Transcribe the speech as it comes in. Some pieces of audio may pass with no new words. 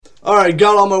Alright,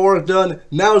 got all my work done.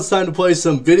 Now it's time to play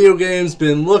some video games.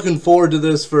 Been looking forward to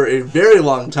this for a very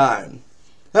long time.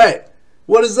 Hey,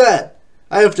 what is that?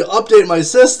 I have to update my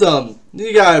system.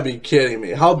 You gotta be kidding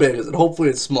me. How big is it? Hopefully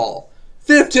it's small.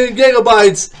 15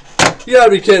 gigabytes! You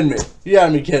gotta be kidding me. You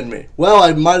gotta be kidding me. Well,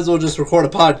 I might as well just record a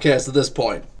podcast at this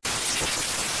point.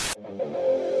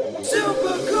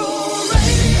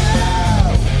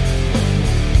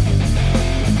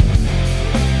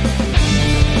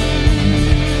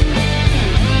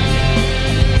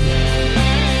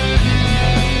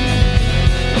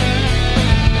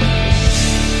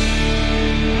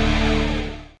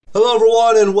 Hello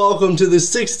everyone and welcome to the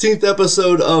 16th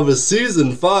episode of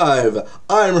Season 5.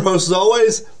 I'm your host as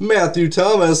always, Matthew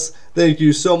Thomas. Thank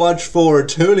you so much for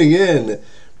tuning in.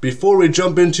 Before we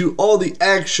jump into all the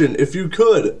action, if you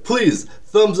could, please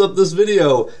thumbs up this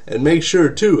video and make sure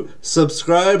to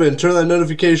subscribe and turn that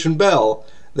notification bell.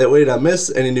 That way you don't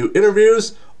miss any new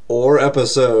interviews or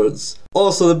episodes.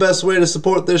 Also, the best way to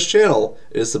support this channel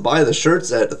is to buy the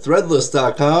shirts at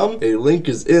threadless.com. A link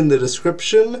is in the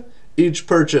description. Each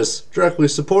purchase directly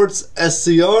supports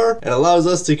SCR and allows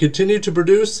us to continue to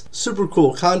produce super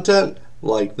cool content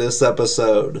like this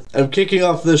episode. I'm kicking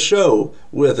off this show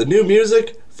with new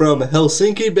music from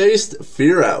Helsinki-based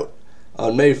Fear Out.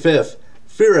 On May 5th,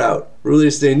 Fear Out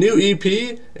released a new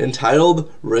EP entitled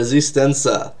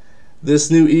Resistenza. This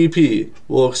new EP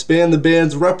will expand the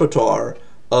band's repertoire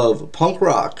of punk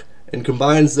rock and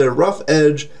combines their rough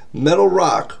edge metal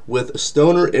rock with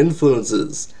stoner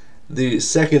influences. The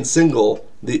second single,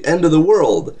 The End of the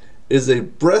World, is a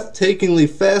breathtakingly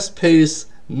fast-paced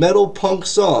metal punk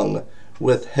song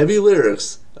with heavy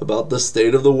lyrics about the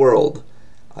state of the world.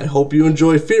 I hope you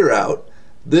enjoy Fear Out.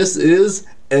 This is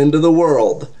End of the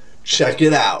World. Check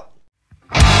it out.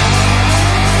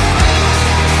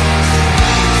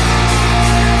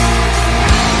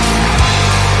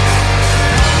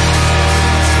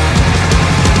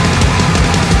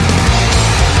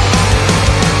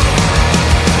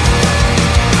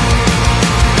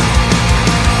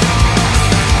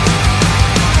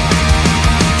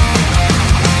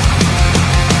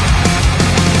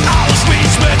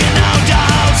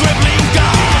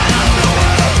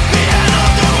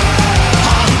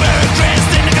 Hunger,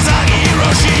 dressed in a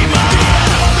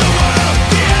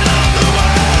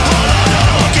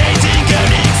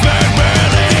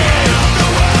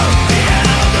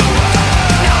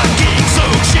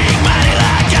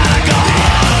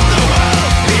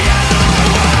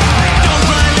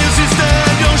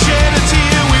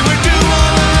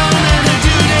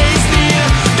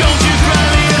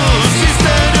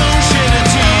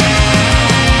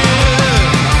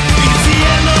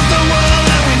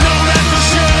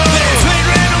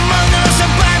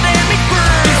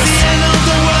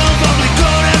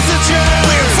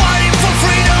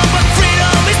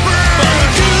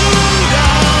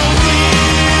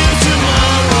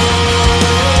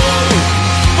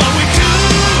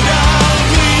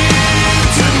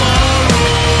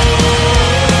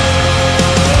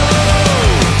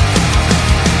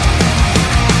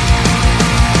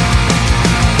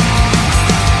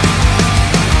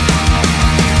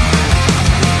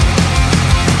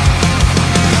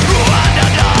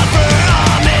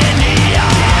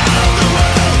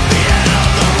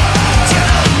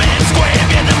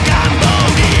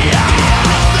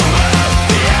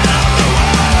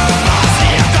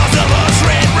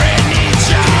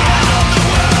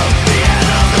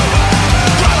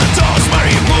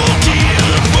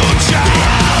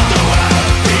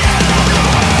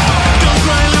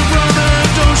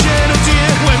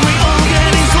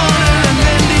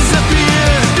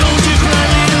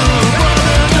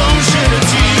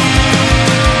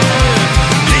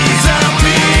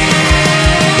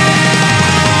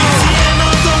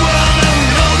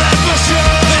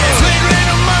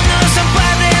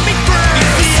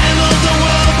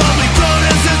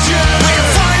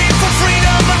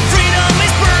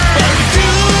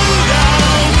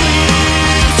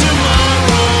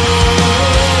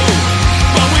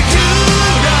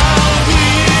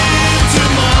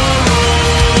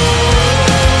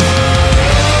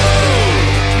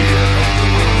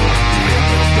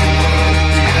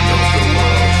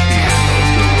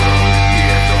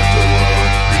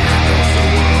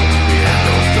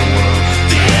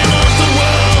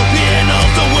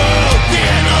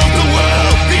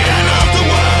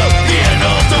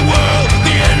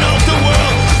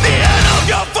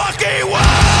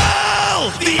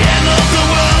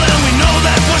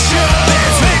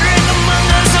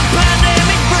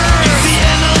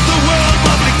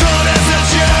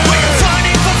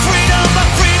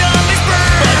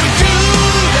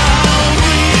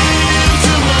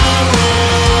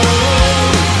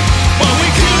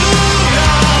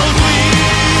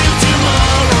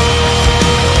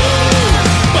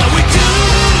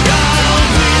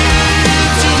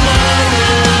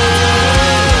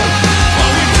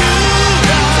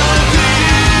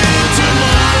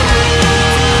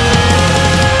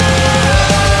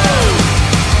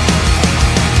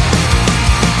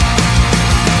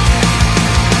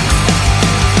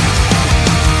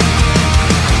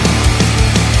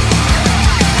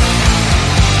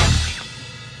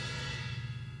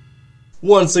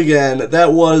Once again,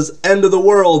 that was End of the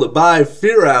World by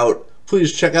Fear Out.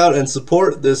 Please check out and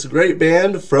support this great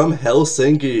band from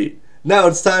Helsinki. Now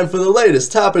it's time for the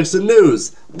latest topics and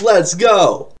news. Let's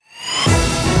go!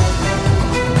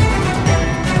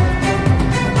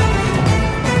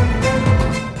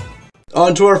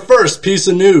 On to our first piece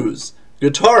of news.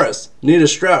 Guitarist Nita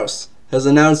Strauss has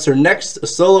announced her next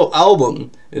solo album,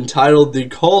 entitled The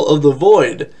Call of the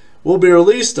Void, will be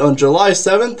released on July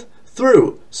 7th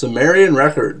through Sumerian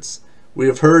Records. We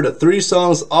have heard 3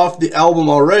 songs off the album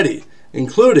already,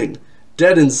 including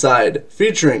Dead Inside,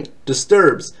 featuring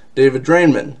Disturbed's David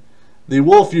Drainman, The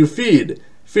Wolf You Feed,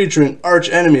 featuring Arch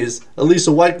Enemy's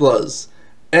Elisa Whitegloves,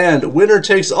 and Winner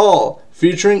Takes All,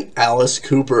 featuring Alice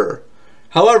Cooper.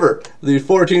 However, the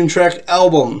 14-track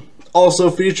album also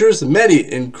features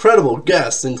many incredible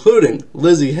guests, including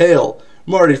Lizzie Hale,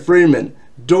 Marty Friedman,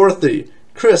 Dorothy,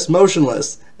 Chris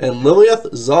Motionless, and Lilith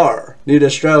Czar. Nita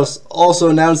Strauss also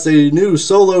announced a new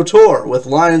solo tour with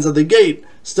Lions at the Gate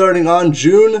starting on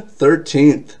June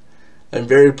 13th. I'm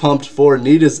very pumped for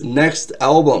Nita's next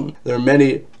album. There are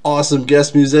many awesome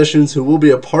guest musicians who will be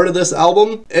a part of this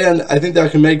album, and I think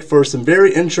that can make for some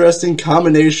very interesting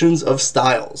combinations of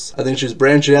styles. I think she's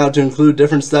branching out to include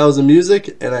different styles of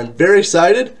music, and I'm very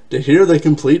excited to hear the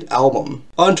complete album.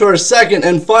 On to our second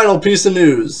and final piece of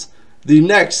news. The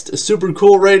next Super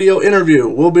Cool Radio interview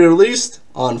will be released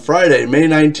on Friday, May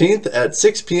 19th at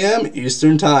 6 p.m.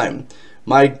 Eastern Time.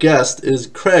 My guest is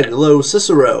Craig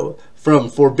Locicero from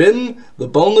Forbidden, The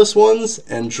Boneless Ones,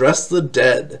 and Dress the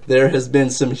Dead. There has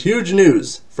been some huge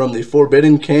news from the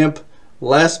Forbidden camp.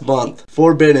 Last month,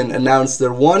 Forbidden announced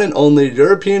their one and only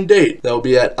European date that will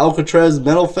be at Alcatraz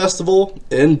Metal Festival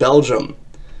in Belgium.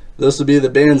 This will be the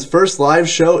band's first live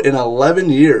show in 11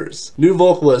 years. New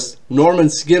vocalist Norman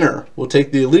Skinner will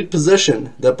take the elite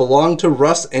position that belonged to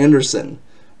Russ Anderson.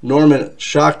 Norman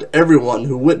shocked everyone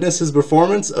who witnessed his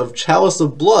performance of Chalice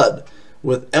of Blood,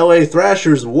 with LA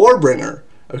Thrasher's Warbringer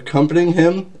accompanying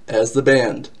him as the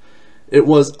band. It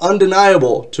was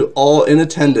undeniable to all in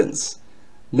attendance.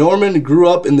 Norman grew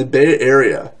up in the Bay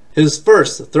Area. His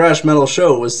first thrash metal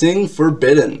show was seeing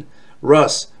Forbidden.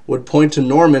 Russ would point to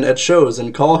Norman at shows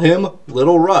and call him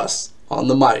Little Russ on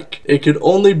the mic. It could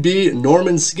only be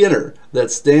Norman Skinner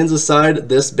that stands aside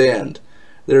this band.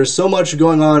 There is so much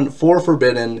going on for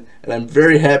Forbidden, and I'm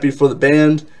very happy for the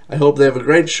band. I hope they have a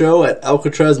great show at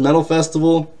Alcatraz Metal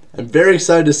Festival. I'm very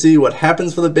excited to see what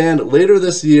happens for the band later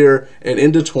this year and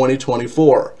into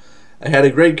 2024. I had a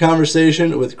great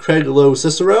conversation with Craig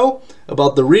Locicero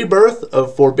about the rebirth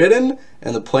of Forbidden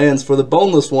and the plans for the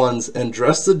Boneless Ones and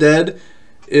Dress the Dead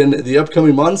in the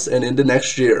upcoming months and into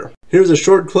next year. Here's a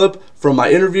short clip from my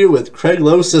interview with Craig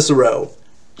Locicero.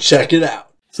 Check it out.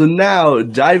 So now,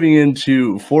 diving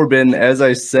into Forbidden, as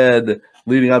I said,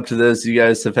 leading up to this, you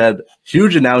guys have had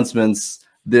huge announcements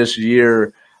this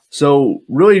year. So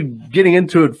really getting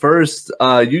into it first,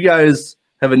 you guys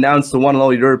have announced the one and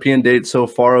only European date so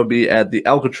far will be at the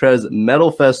Alcatraz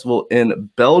Metal Festival in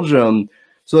Belgium.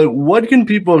 So what can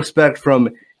people expect from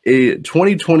a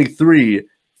 2023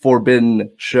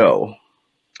 Forbidden show?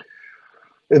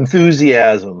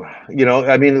 Enthusiasm. You know,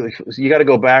 I mean, you got to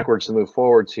go backwards to move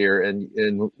forwards here.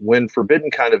 And when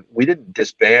Forbidden we didn't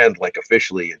disband like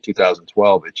officially in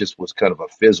 2012. It just was kind of a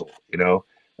fizzle, you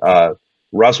know.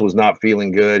 Russ was not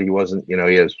feeling good. He wasn't, you know,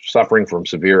 he was suffering from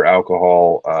severe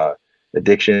alcohol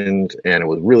addiction, and it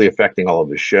was really affecting all of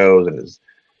his shows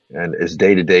and his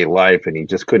day-to-day life. And he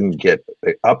just couldn't get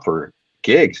up for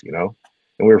gigs, you know.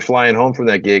 And we were flying home from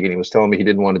that gig, and he was telling me he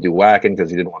didn't want to do whacking because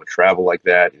he didn't want to travel like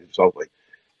that. He was all like,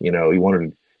 you know,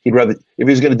 he'd rather, if he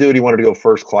was going to do it, he wanted to go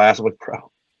first class. I'm like,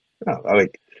 bro, no,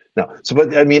 no. So,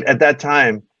 but I mean, at that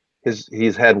time,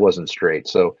 his head wasn't straight.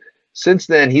 So since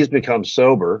then, he's become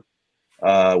sober,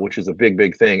 which is a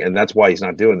big thing. And that's why he's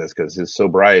not doing this, because his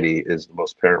sobriety is the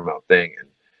most paramount thing.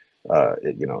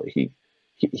 And, you know, he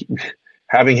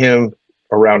having him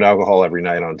around alcohol every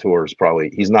night on tour is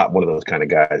probably, he's not one of those kind of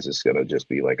guys that's going to just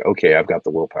be like, okay, I've got the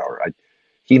willpower.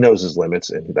 He knows his limits,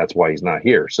 and that's why he's not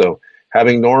here. So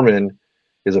having Norman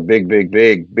is a big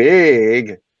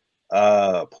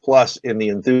plus in the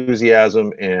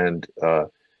enthusiasm and,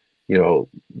 you know,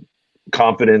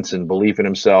 confidence and belief in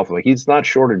himself. Like, he's not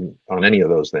shorted on any of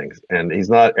those things, and he's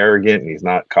not arrogant, and he's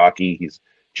not cocky. He's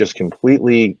just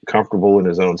completely comfortable in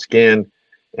his own skin.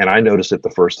 And I noticed it the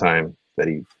first time that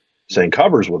he sang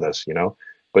covers with us, you know.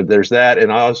 But there's that,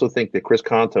 and I also think that Chris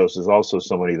Kontos is also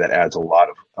somebody that adds a lot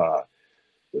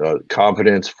of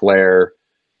confidence, flair,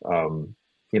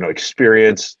 you know,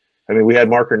 experience. I mean, we had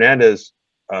Mark Hernandez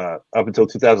up until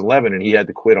 2011, and he had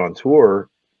to quit on tour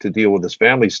to deal with his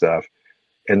family stuff.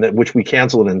 and that which we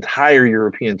canceled an entire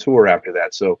European tour after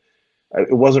that. So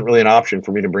it wasn't really an option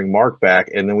for me to bring Mark back.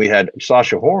 And then we had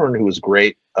Sasha Horn, who was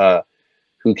great,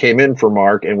 who came in for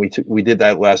Mark, and we did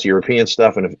that last European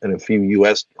stuff and a few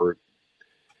U.S. or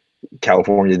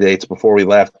California dates before we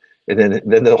left. And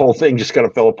then the whole thing just kind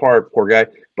of fell apart, poor guy.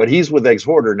 But he's with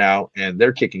Exhorder now, and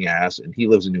they're kicking ass, and he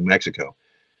lives in New Mexico.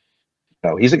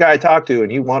 So he's a guy I talked to,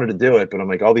 and he wanted to do it, but I'm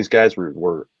like, all these guys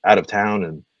were out of town,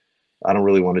 and I don't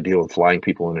really want to deal with flying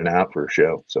people in and out for a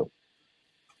show. So,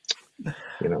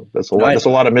 that's a lot. That's a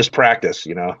lot of mispractice.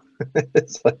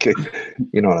 It's like,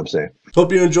 you know what I'm saying.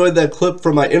 Hope you enjoyed that clip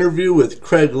from my interview with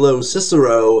Craig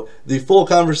Locicero. The full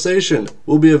conversation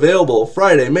will be available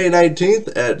Friday, May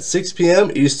 19th at 6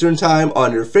 p.m. Eastern Time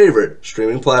on your favorite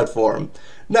streaming platform.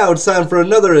 Now it's time for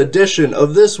another edition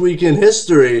of This Week in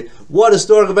History. What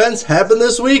historic events happened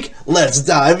this week? Let's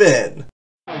dive in.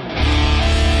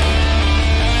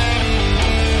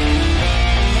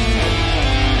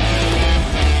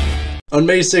 On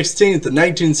May 16,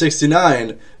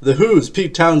 1969, The Who's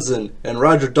Pete Townsend and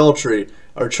Roger Daltrey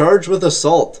are charged with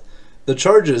assault. The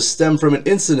charges stem from an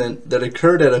incident that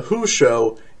occurred at a Who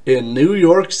show in New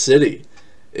York City.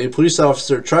 A police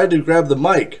officer tried to grab the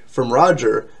mic from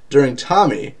Roger during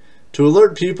Tommy to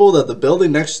alert people that the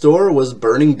building next door was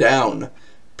burning down.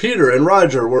 Peter and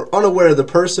Roger were unaware the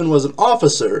person was an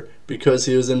officer because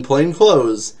he was in plain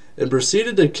clothes and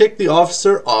proceeded to kick the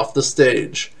officer off the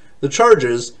stage. The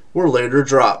charges were later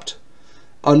dropped.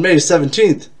 On May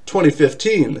 17,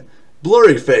 2015,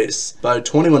 Blurry Face by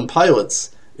 21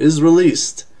 Pilots is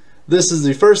released. This is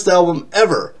the first album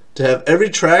ever to have every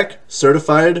track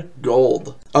certified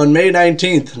gold. On May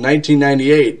 19,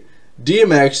 1998,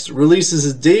 DMX releases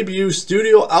his debut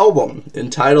studio album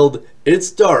entitled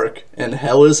It's Dark and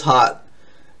Hell is Hot.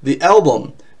 The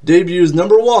album debuts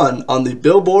 #1 on the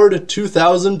Billboard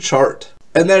 2000 chart.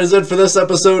 And that is it for this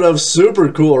episode of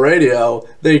Super Cool Radio.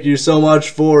 Thank you so much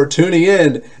for tuning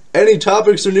in. Any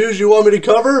topics or news you want me to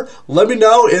cover? Let me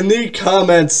know in the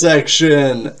comments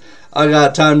section. I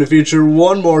got time to feature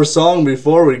one more song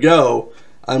before we go.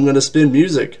 I'm going to spin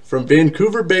music from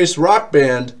Vancouver-based rock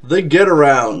band The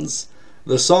Get-Arounds.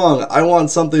 The song I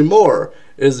Want Something More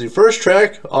is the first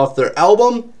track off their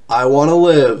album I Wanna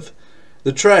Live.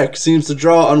 The track seems to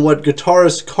draw on what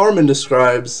guitarist Carmen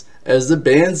describes as the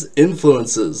band's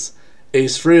influences: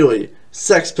 Ace Frehley,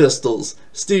 Sex Pistols,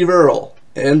 Steve Earle,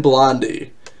 and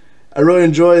Blondie. I really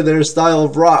enjoy their style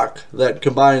of rock that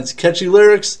combines catchy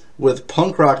lyrics with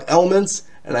punk rock elements,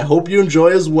 and I hope you enjoy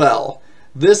as well.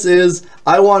 This is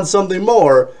I Want Something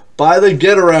More by The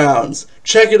Get-Arounds.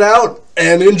 Check it out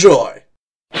and enjoy.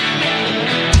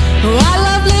 I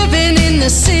love living in the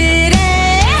city.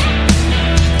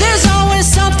 There's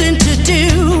always something to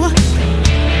do.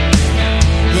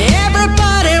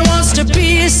 Everybody wants to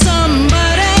be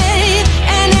somebody,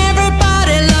 and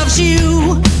everybody loves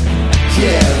you.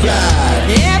 Yeah, right.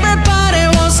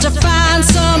 Everybody wants to find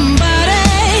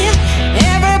somebody.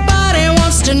 Everybody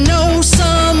wants to know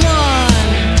someone.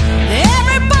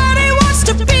 Everybody wants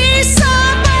to be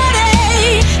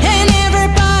somebody, and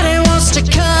everybody wants to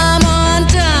come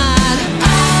undone.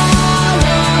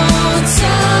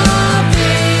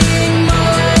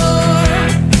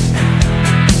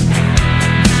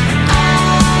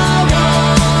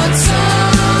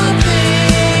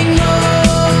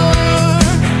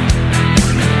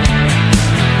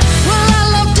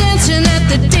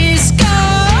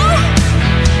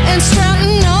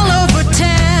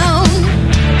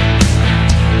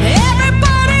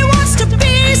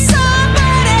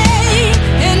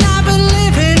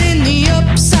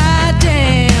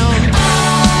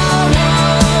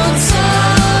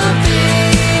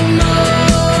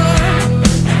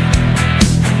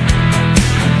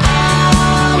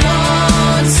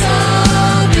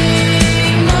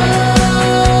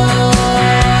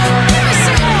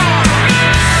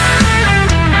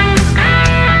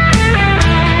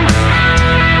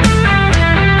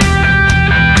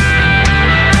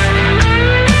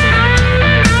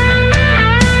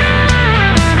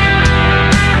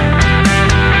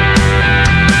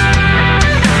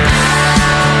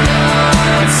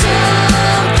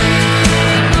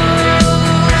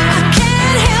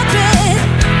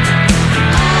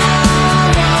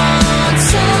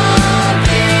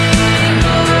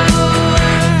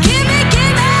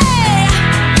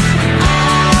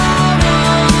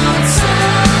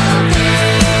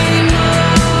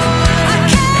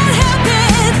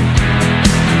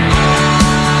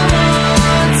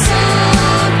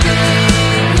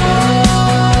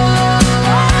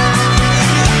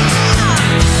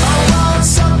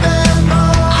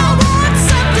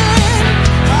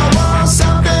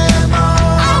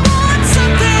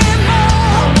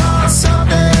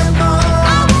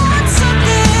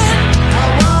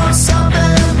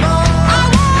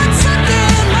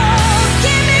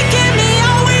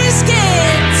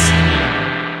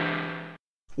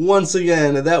 once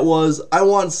again, and that was I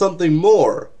Want Something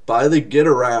More by the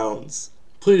Get-Arounds.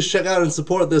 Please check out and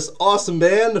support this awesome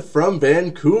band from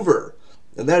Vancouver.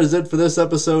 And that is it for this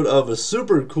episode of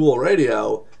Super Cool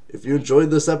Radio. If you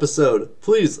enjoyed this episode,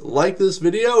 please like this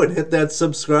video and hit that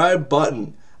subscribe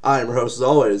button. I'm your host as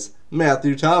always,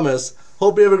 Matthew Thomas.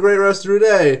 Hope you have a great rest of your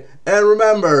day, and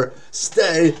remember,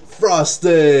 stay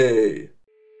frosty!